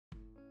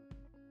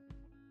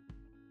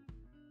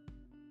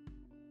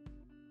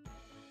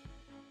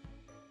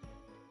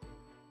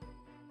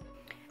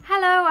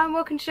Hello and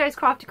welcome to Jo's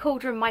Crafty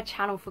Cauldron, my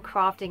channel for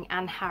crafting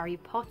and Harry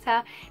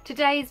Potter.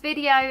 Today's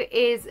video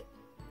is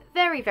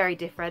very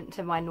different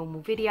to my normal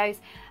videos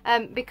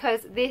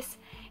because this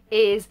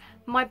is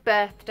my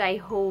birthday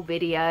haul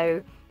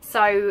video.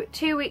 So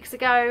 2 weeks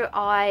ago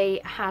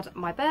I had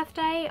my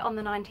birthday on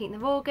the 19th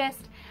of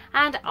August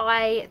and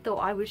I thought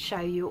I would show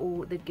you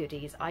all the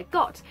goodies I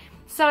got.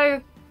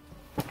 So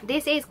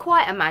this is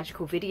quite a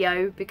magical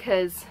video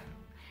because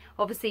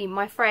obviously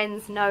my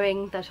friends,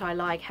 knowing that I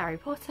like Harry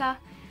Potter,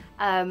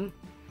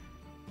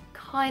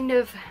 kind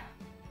of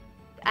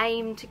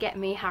aim to get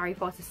me Harry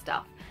Potter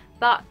stuff,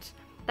 but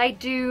they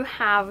do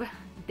have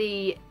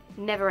the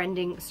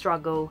never-ending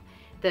struggle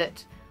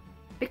that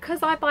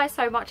because I buy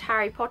so much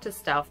Harry Potter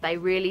stuff, they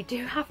really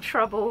do have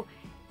trouble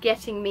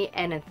getting me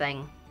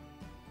anything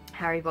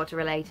Harry Potter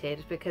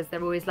related, because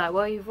they're always like,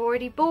 well, you've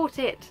already bought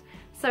it,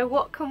 so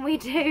what can we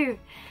do?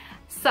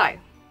 So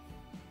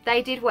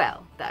they did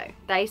well though,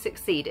 they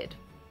succeeded.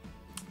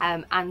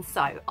 And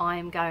so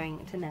I'm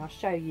going to now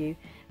show you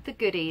the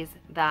goodies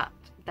that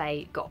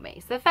they got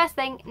me. So the first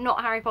thing,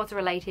 not Harry Potter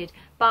related,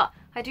 but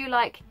I do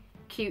like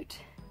cute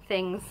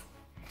things.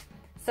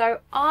 So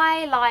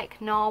I like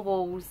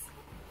narwhals,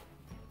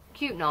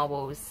 cute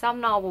narwhals.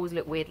 Some narwhals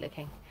look weird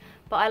looking,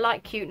 but I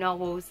like cute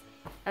narwhals.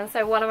 And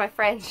so one of my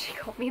friends, she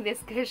got me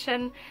this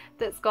cushion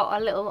that's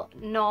got a little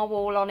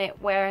narwhal on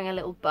it wearing a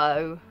little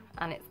bow,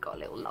 and it's got a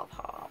little love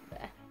heart up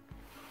there.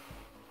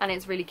 And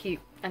it's really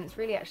cute, and it's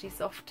really actually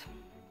soft,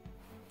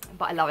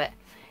 but I love it.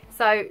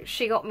 So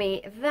she got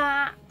me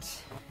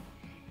that,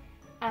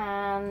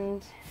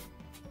 and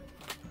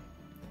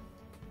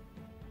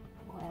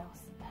what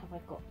else have I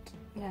got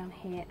down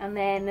here? And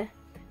then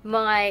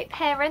my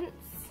parents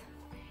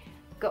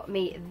got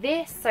me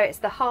this. So it's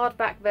the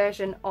hardback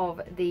version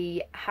of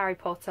the Harry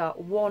Potter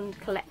wand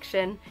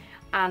collection,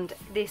 and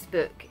this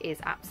book is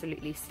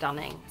absolutely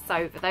stunning.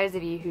 So for those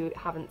of you who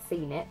haven't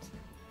seen it,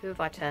 who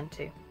have I turned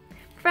to?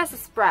 Professor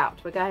Sprout.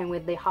 We're going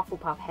with the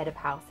Hufflepuff head of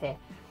house here.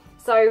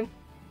 So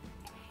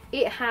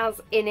it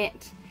has in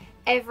it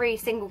every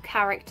single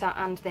character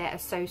and their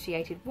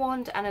associated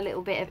wand and a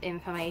little bit of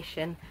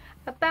information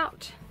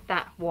about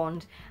that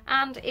wand,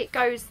 and it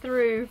goes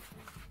through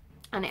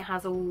and it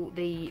has all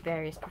the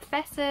various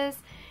professors.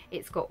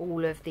 It's got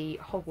all of the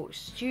Hogwarts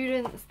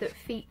students that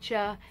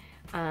feature.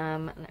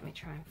 Let me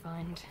try and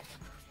find.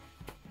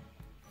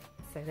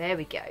 So there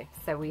we go.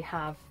 So we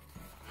have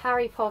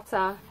Harry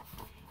Potter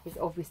is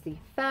obviously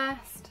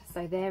first.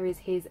 So there is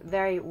his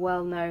very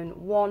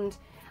well-known wand,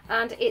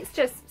 and it's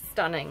just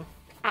stunning,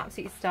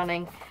 absolutely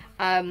stunning.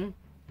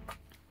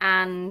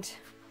 And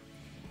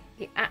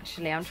it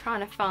actually, I'm trying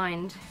to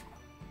find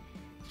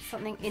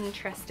something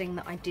interesting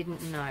that I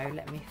didn't know.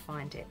 Let me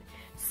find it.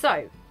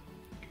 So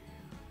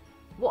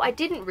what I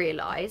didn't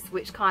realise,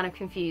 which kind of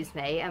confused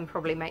me and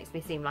probably makes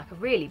me seem like a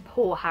really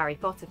poor Harry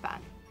Potter fan,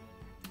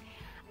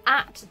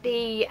 at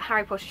the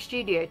Harry Potter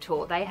studio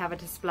tour they have a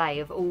display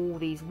of all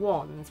these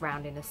wands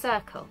round in a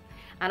circle,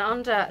 and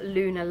under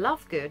Luna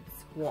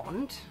Lovegood's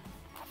wand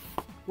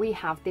we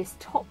have this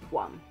top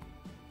one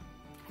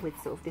with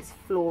sort of this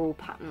floral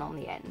pattern on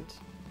the end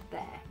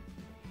there.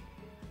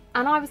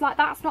 And I was like,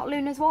 that's not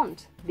Luna's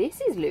wand.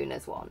 This is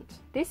Luna's wand.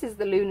 This is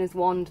the Luna's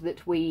wand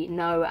that we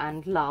know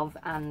and love,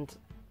 and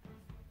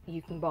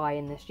you can buy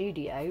in the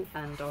studio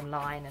and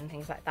online and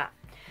things like that.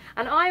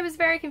 And I was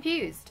very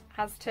confused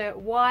as to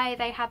why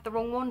they had the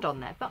wrong wand on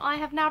there. But I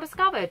have now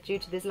discovered, due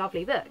to this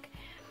lovely book,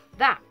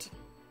 that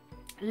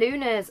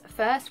Luna's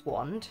first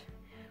wand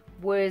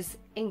was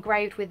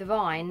engraved with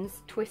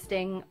vines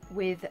twisting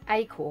with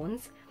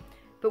acorns.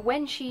 But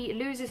when she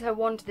loses her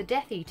wand to the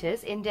Death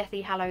Eaters in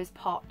Deathly Hallows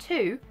Part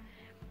 2,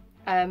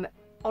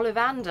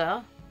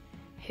 Ollivander,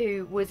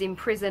 who was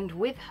imprisoned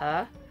with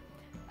her,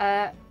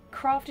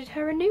 crafted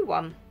her a new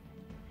one.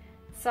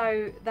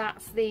 So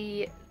that's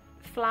the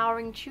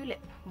flowering tulip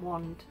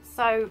wand.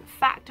 So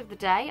fact of the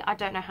day, I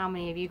don't know how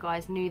many of you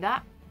guys knew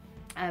that.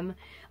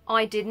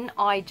 I didn't.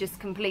 I just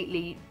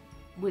completely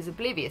was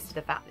oblivious to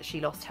the fact that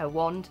she lost her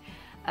wand,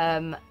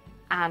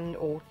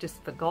 or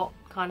just forgot,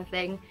 kind of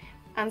thing.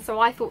 And so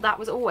I thought that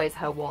was always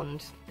her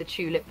wand, the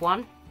tulip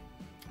one.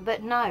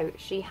 But no,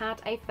 she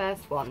had a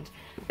first wand.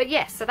 But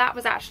yes, so that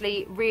was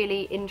actually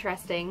really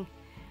interesting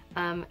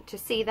to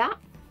see that.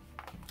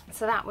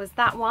 So that was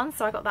that one.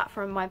 So I got that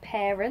from my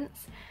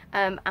parents,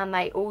 and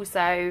they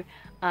also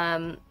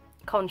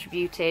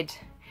contributed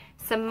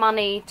some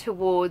money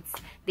towards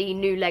the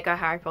new Lego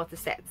Harry Potter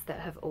sets that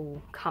have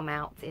all come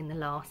out in the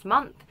last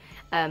month.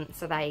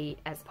 So they,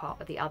 as part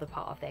of the other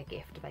part of their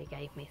gift, they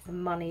gave me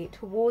some money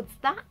towards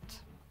that.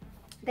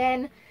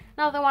 Then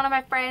another one of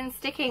my friends,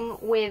 sticking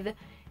with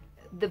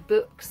the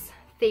books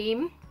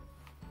theme,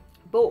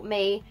 bought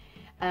me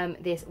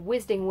this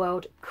Wizarding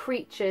World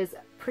Creatures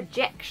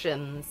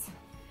Projections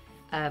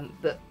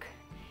book.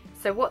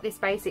 So what this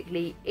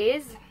basically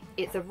is,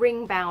 it's a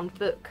ring-bound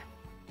book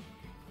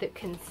that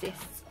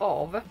consists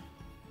of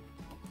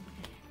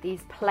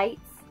these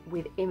plates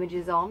with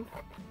images on.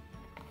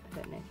 I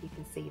don't know if you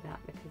can see that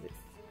because it's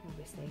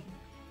obviously,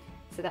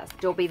 so that's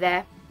Dobby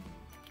there.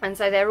 And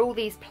so there are all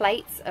these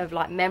plates of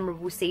like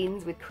memorable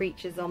scenes with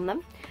creatures on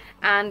them.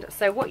 And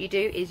so what you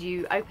do is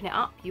you open it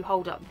up, you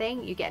hold up the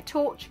thing, you get a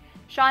torch,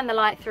 shine the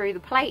light through the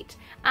plate,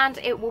 and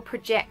it will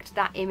project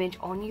that image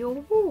on your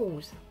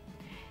walls.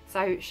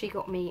 So she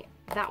got me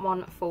that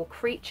one for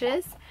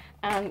creatures,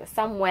 and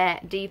somewhere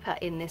deeper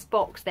in this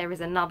box there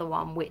is another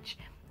one, which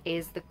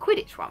is the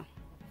Quidditch one,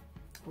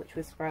 which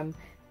was from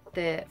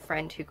the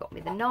friend who got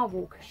me the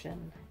narwhal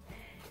cushion.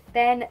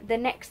 Then the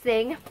next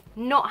thing,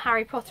 not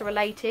Harry Potter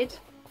related,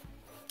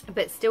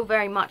 but still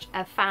very much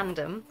a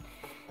fandom.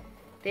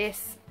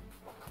 This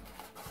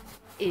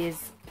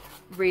is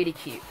really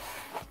cute.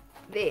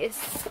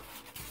 This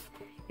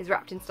is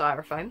wrapped in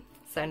styrofoam,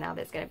 so now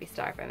there's going to be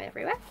styrofoam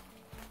everywhere.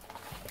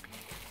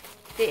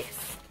 This,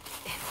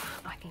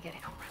 if I can get it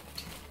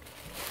unwrapped,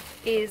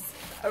 is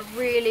a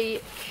really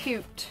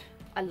cute,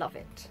 I love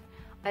it.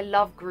 I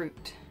love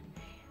Groot.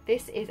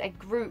 This is a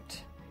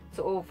Groot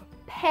sort of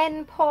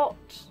pen pot,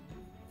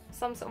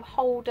 some sort of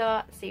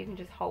holder, so you can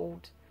just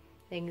hold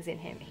things in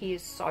him. He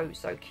is so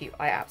cute.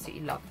 I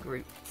absolutely love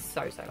Groot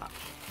so much.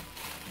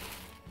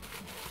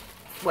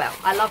 Well,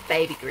 I love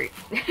baby Groot.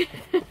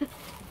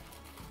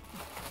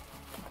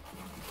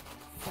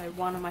 So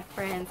one of my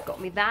friends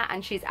got me that,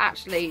 and she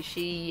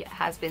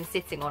has been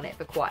sitting on it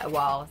for quite a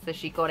while. So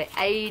she got it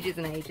ages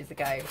and ages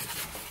ago,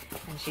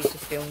 and she's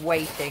just been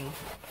waiting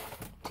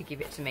to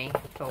give it to me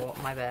for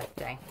my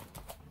birthday.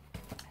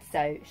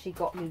 So she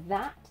got me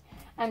that,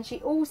 and she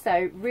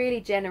also really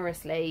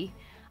generously,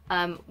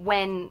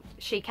 when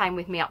she came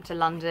with me up to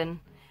London,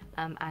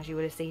 as you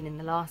would have seen in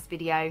the last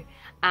video,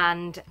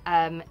 and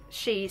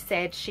she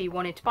said she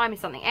wanted to buy me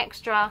something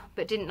extra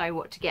but didn't know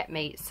what to get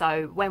me.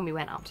 So when we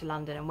went up to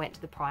London and went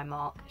to the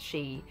Primark,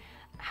 she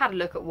had a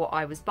look at what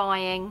I was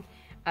buying,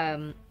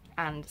 and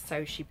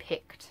so she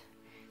picked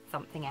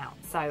something out.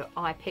 So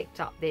I picked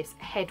up this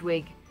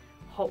Hedwig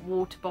hot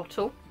water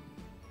bottle,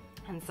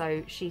 and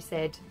so she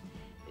said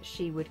that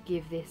she would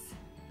give this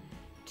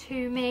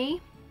to me.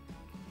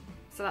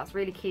 So that's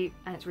really cute,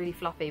 and it's really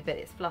fluffy, but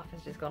its fluff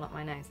has just gone up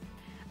my nose.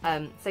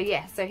 So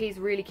yeah, so he's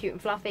really cute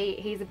and fluffy.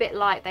 He's a bit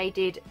like they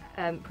did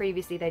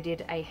previously. They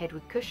did a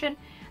Hedwig cushion.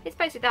 It's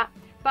basically that,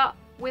 but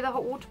with a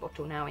hot water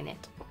bottle now in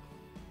it.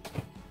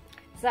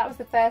 So that was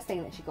the first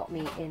thing that she got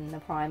me in the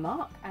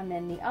Primark, and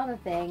then the other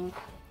thing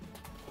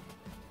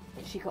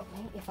that she got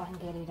me, if I can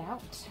get it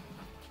out,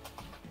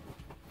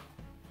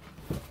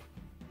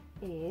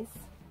 is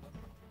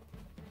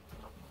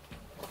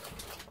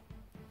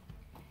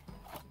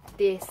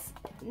this.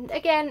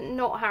 Again,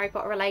 not Harry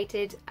Potter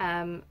related.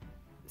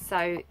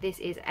 So this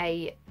is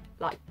a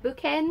like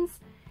bookends.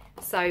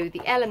 So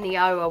the L and the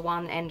O are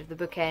one end of the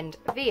bookend,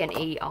 V and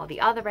E are the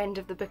other end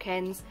of the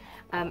bookends,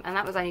 and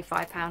that was only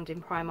 £5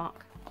 in Primark.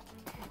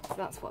 So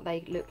that's what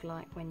they look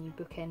like when you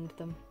bookend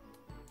them.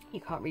 You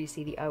can't really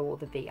see the O or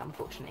the V,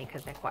 unfortunately,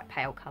 because they're quite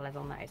pale colours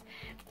on those.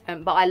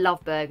 But I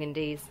love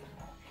burgundies,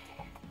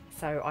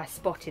 so I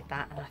spotted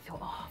that and I thought,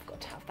 oh, I've got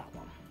to have that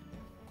one.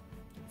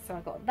 So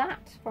I got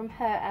that from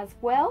her as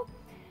well.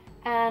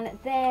 And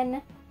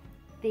then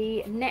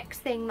the next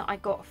thing that I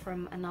got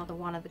from another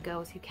one of the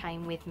girls who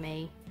came with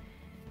me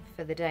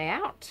for the day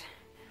out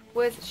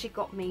was she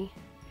got me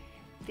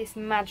this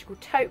magical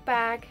tote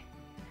bag.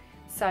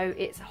 So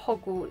it's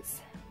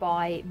Hogwarts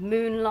by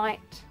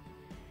Moonlight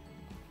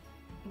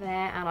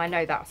there, and I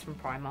know that's from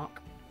Primark,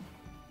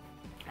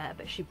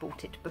 but she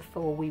bought it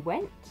before we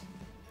went.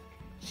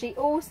 She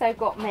also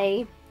got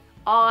me,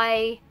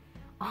 I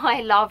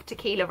love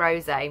tequila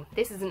rosé.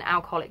 This is an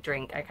alcoholic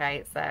drink,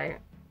 okay, so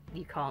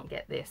you can't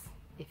get this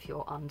if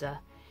you're under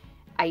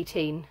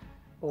 18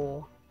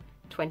 or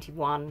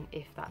 21,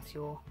 if that's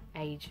your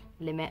age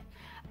limit.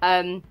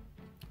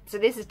 So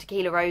this is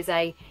tequila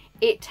rosé.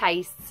 It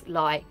tastes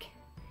like,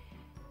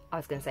 I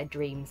was going to say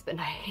dreams, but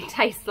no, it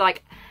tastes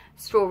like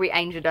strawberry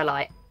angel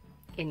delight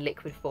in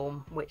liquid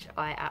form, which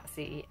I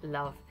absolutely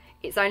love.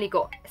 It's only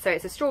got, so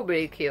it's a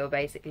strawberry liqueur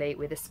basically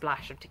with a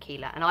splash of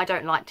tequila, and I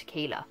don't like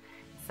tequila,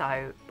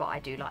 so, but I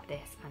do like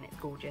this, and it's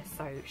gorgeous.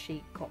 So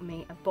she got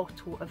me a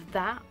bottle of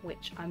that,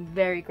 which I'm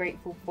very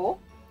grateful for.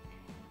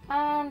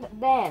 And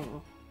then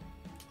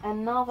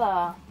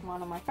another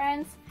one of my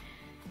friends,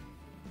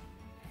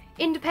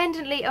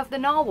 independently of the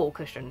narwhal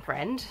cushion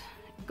friend,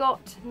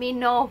 got me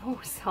narwhal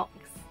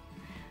socks.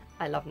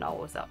 I love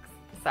narwhal socks.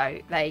 So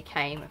they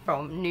came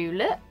from New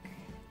Look.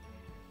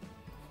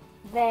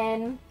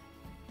 Then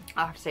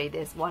I have to say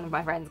this, one of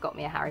my friends got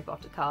me a Harry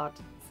Potter card,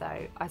 so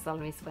I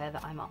solemnly swear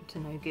that I'm up to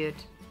no good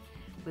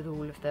with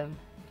all of them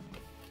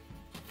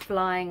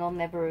flying on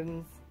their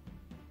brooms.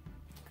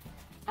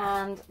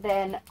 And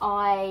then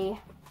I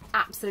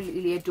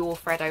absolutely adore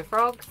Freddo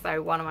Frogs,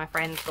 so one of my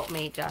friends got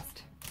me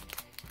just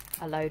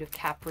a load of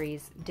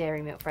Cadbury's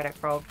Dairy Milk Freddo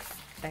Frogs.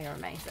 They are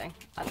amazing.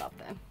 I love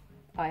them.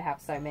 I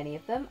have so many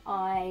of them.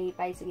 I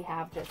basically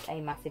have just a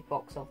massive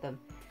box of them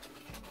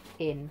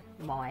in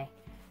my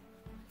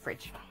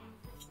fridge.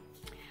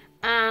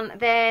 And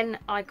then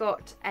I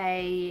got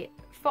a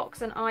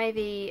Fox and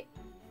Ivy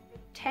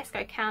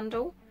Tesco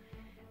candle,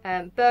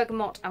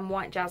 bergamot and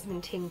white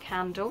jasmine tin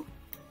candle.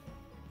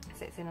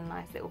 so it's in a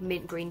nice little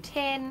mint green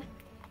tin.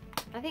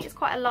 I think it's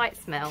quite a light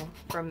smell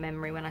from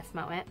memory when I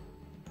smell it.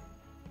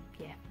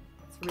 Yeah,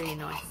 it's really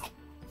nice.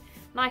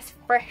 Nice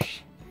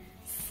fresh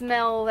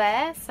smell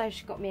there. So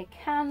she got me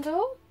a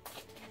candle.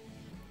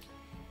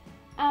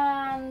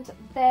 And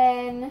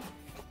then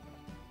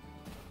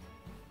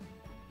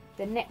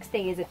the next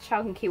thing is a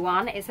chunky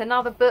one. It's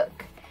another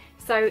book.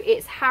 So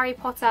it's Harry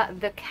Potter,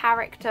 The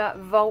Character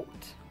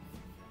Vault.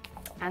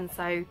 And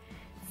so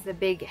it's a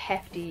big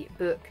hefty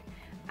book,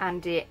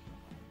 and it,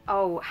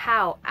 oh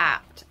how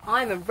apt.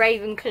 I'm a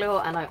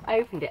Ravenclaw and I've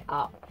opened it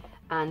up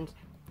and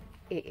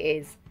it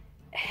is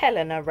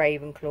Helena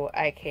Ravenclaw,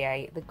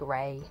 aka the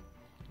Grey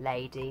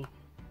Lady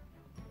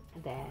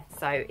there.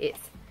 So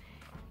it's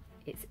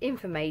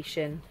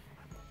information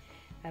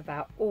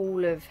about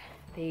all of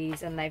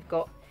these, and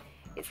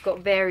it's got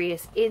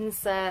various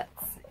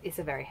inserts. It's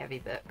a very heavy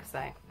book, so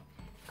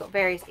it's got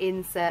various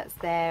inserts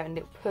there and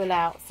little pull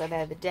outs, so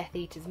they're the Death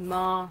Eater's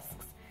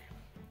masks.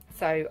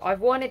 So I've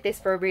wanted this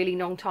for a really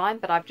long time,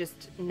 but I've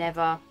just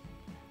never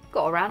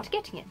got around to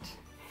getting it.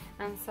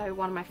 And so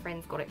one of my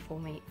friends got it for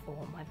me for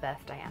my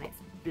birthday, and it's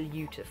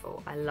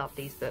beautiful. I love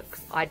these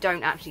books. I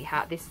don't actually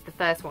have, this is the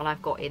first one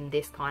I've got in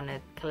this kind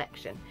of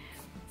collection.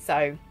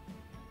 So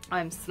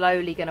I'm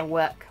slowly going to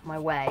work my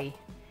way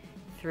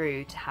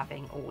through to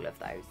having all of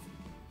those.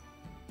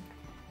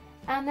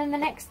 And then the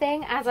next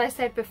thing, as I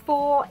said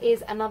before,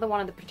 is another one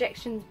of the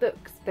projections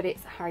books, but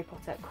it's Harry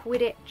Potter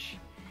Quidditch.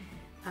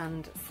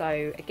 And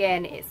so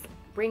again, it's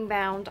ring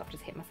bound. I've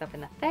just hit myself in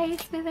the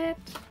face with it.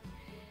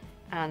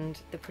 And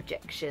the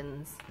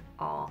projections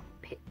are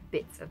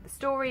bits of the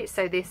story.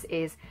 So this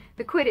is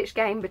the Quidditch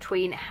game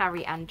between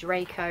Harry and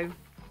Draco.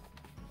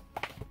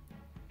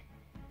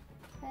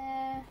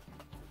 There.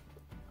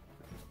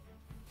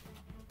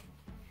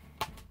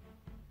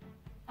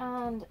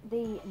 And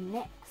the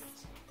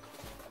next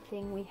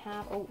thing we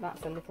have, oh,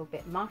 that's a little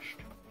bit mushed.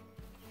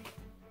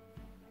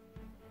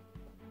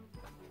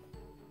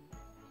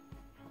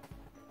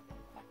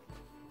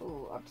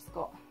 Oh, I've just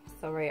got,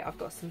 sorry, I've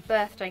got some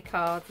birthday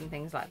cards and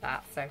things like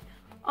that, so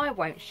I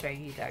won't show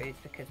you those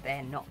because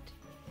they're not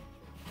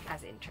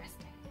as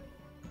interesting.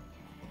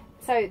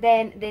 So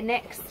then the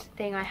next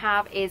thing I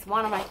have is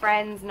one of my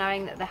friends,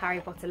 knowing that the Harry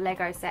Potter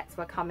Lego sets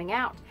were coming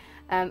out,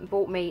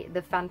 bought me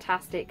the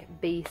Fantastic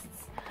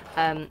Beasts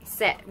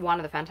set, one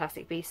of the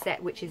Fantastic Beasts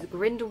set, which is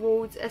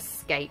Grindelwald's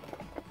Escape.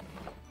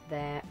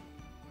 There.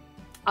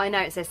 I know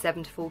it says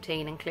 7 to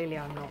 14 and clearly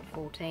I'm not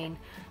 14,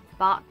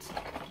 but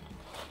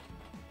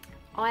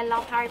I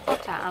love Harry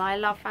Potter and I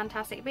love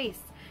Fantastic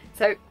Beasts.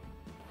 So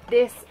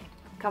this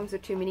comes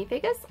with 2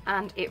 minifigures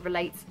and it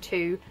relates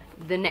to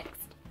the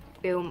next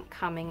film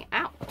coming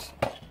out.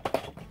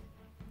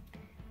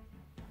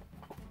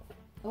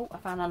 Oh, I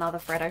found another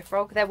Freddo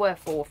frog. There were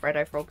 4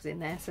 Freddo frogs in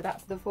there, so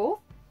that's the 4th.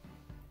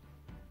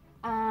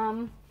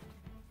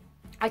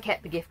 I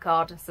kept the gift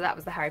card, so that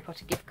was the Harry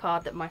Potter gift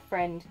card that my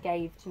friend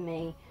gave to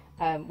me,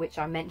 which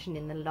I mentioned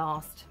in the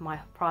last, my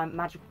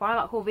Magical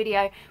Primark haul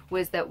video,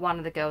 was that one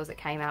of the girls that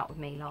came out with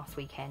me last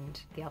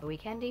weekend, the other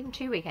weekend, even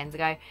 2 weekends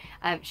ago,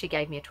 she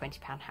gave me a £20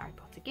 Harry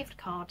Potter gift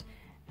card,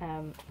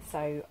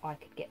 so I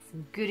could get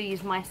some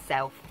goodies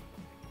myself.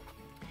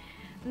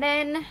 And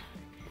then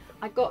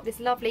I got this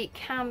lovely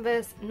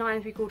canvas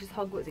 9 3/4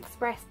 Hogwarts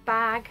Express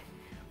bag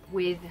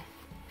with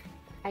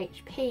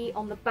HP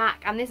on the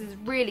back, and this is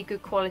really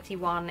good quality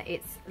one.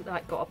 It's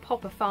like got a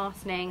popper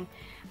fastening,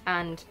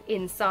 and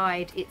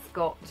inside it's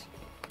got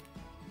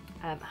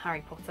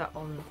Harry Potter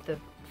on the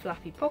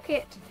flappy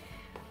pocket.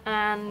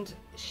 And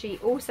she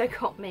also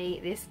got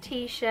me this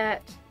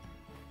t-shirt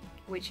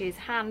which is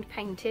hand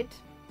painted,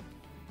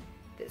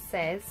 that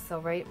says,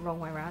 sorry,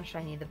 wrong way around,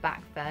 showing you the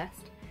back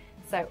first.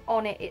 So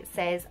on it, it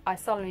says, "I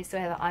solemnly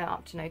swear that I am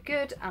up to no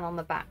good," and on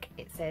the back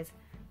it says,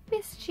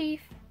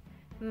 "Mischief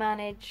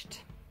managed."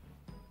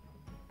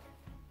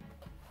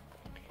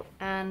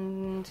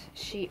 And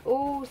she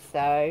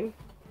also,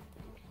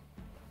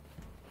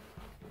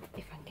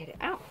 if I can get it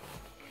out,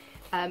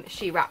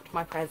 she wrapped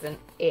my present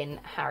in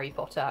Harry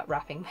Potter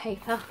wrapping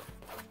paper,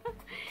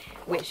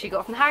 which she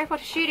got from the Harry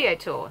Potter Studio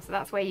Tour. So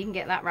that's where you can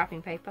get that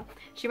wrapping paper.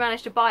 She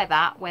managed to buy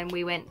that when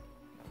we went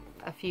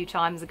a few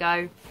times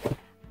ago,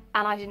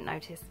 and I didn't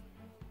notice.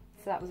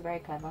 So that was very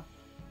clever.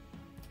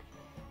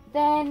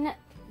 Then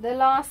the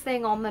last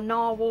thing on the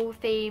narwhal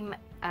theme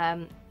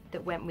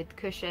that went with the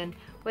cushion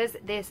was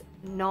this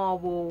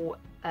narwhal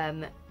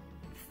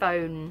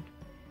phone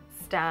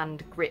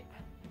stand grip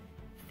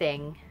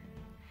thing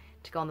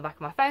to go on the back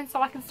of my phone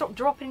so I can stop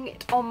dropping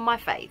it on my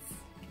face.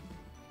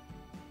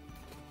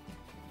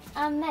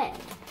 And then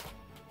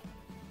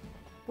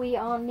we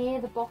are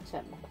near the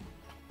bottom.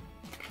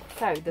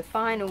 So the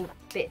final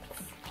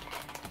bits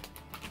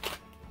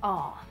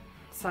are,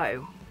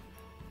 so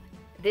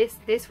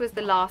this was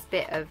the last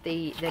bit of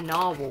the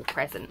narwhal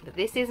present, but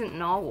this isn't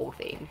narwhal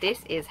themed,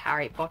 this is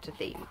Harry Potter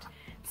themed.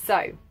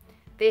 So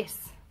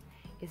this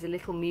is a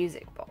little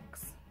music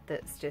box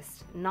that's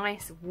just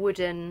nice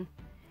wooden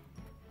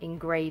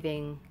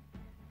engraving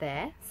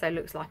there, so it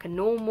looks like a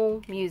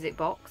normal music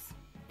box.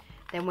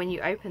 Then when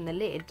you open the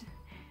lid,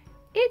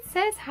 it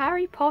says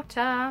Harry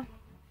Potter.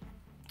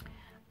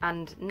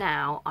 And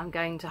now I'm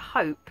going to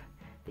hope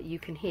that you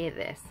can hear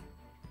this.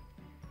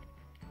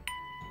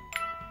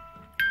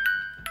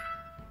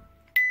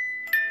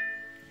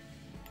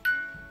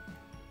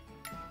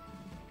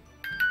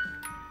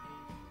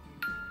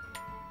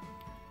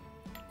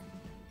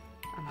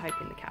 I'm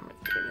hoping the camera's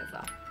picking this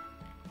up.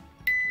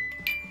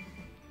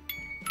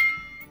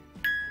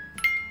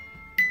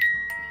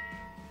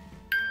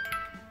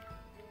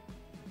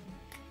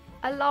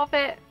 I love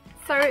it.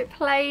 So it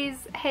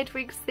plays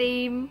Hedwig's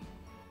theme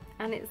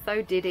and it's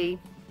so diddy.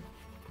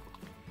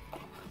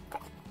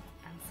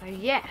 And so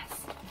yes,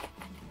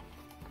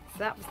 so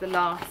that was the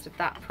last of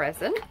that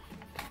present.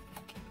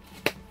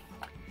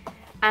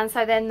 And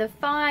so then the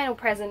final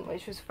present,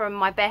 which was from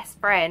my best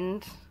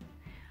friend,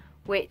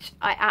 which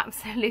I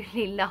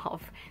absolutely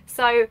love.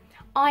 So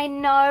I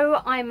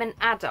know I'm an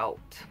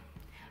adult,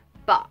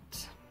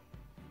 but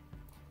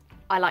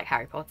I like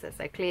Harry Potter,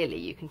 so clearly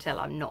you can tell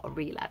I'm not a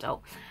real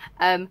adult.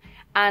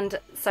 And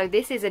so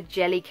this is a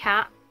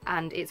Jellycat,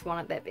 and it's one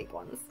of their big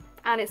ones.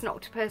 And it's an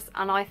octopus,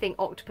 and I think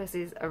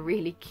octopuses are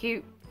really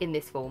cute in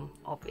this form,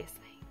 obviously.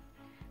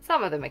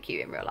 Some of them are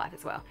cute in real life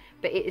as well,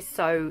 but it is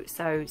so,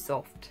 so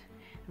soft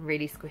and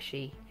really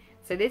squishy.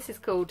 So this is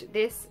called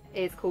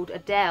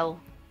Adele.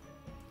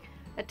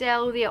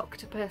 Adele the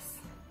octopus,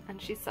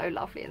 and she's so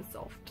lovely and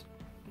soft.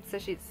 So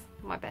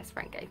my best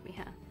friend gave me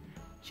her.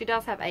 She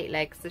does have 8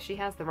 legs, so she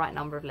has the right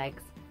number of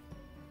legs.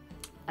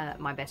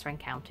 My best friend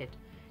counted,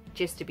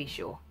 just to be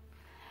sure.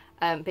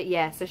 But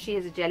yeah, so she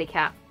is a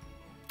Jellycat,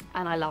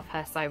 and I love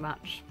her so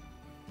much.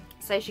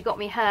 So she got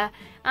me her,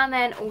 and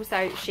then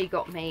also she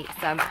got me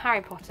some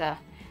Harry Potter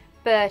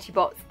Bertie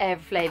Bott's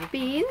Ever Flavour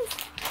beans,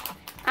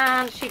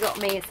 and she got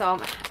me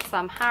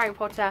some Harry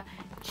Potter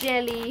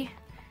jelly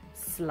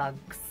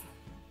slugs,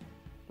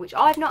 which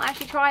I've not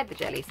actually tried the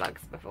jelly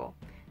slugs before,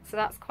 so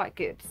that's quite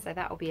good. So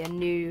that will be a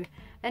new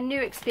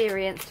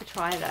experience to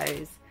try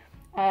those.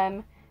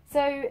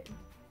 So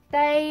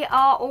they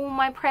are all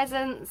my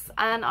presents,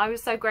 and I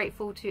was so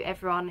grateful to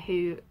everyone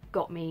who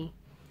got me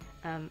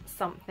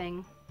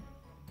something,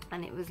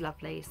 and it was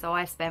lovely. So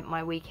I spent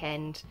my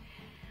weekend,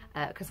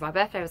 because my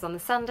birthday was on the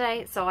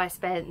Sunday, so I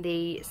spent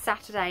the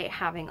Saturday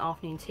having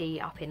afternoon tea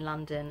up in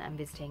London and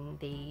visiting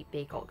the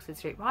big Oxford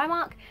Street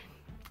Primark,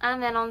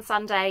 and then on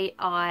Sunday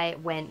I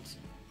went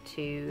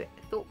to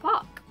Thorpe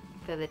Park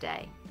for the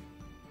day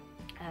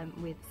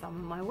with some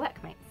of my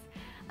workmates.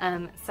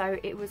 So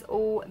it was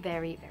all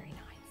very, very nice.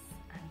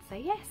 And so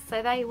yes,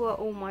 so they were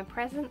all my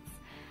presents.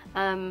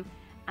 And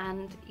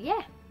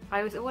yeah,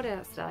 what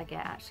else did I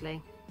get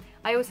actually?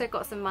 I also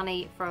got some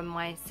money from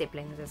my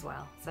siblings as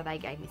well. So they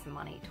gave me some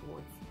money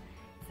towards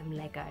some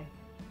Lego.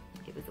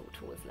 It was all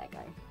towards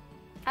Lego.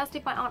 As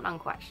did my aunt and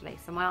uncle actually.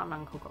 So my aunt and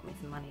uncle got me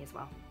some money as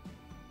well.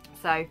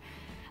 So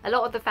a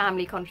lot of the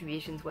family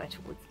contributions were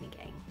towards me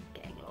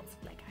getting lots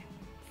of Lego.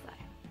 So,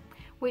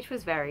 which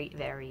was very,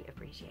 very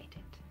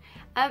appreciated.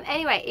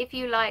 Anyway, if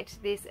you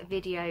liked this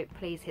video,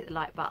 please hit the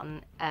like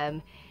button.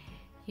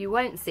 You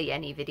won't see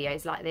any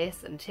videos like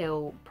this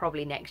until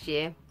probably next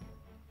year.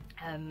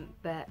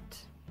 But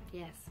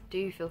yes,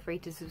 do feel free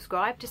to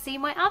subscribe to see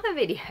my other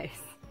videos,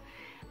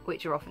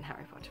 which are often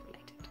Harry Potter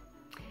related.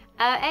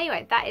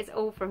 Anyway, that is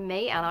all from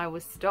me, and I will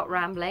stop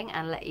rambling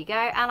and let you go,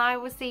 and I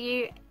will see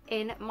you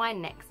in my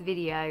next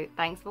video.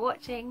 Thanks for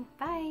watching.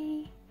 Bye.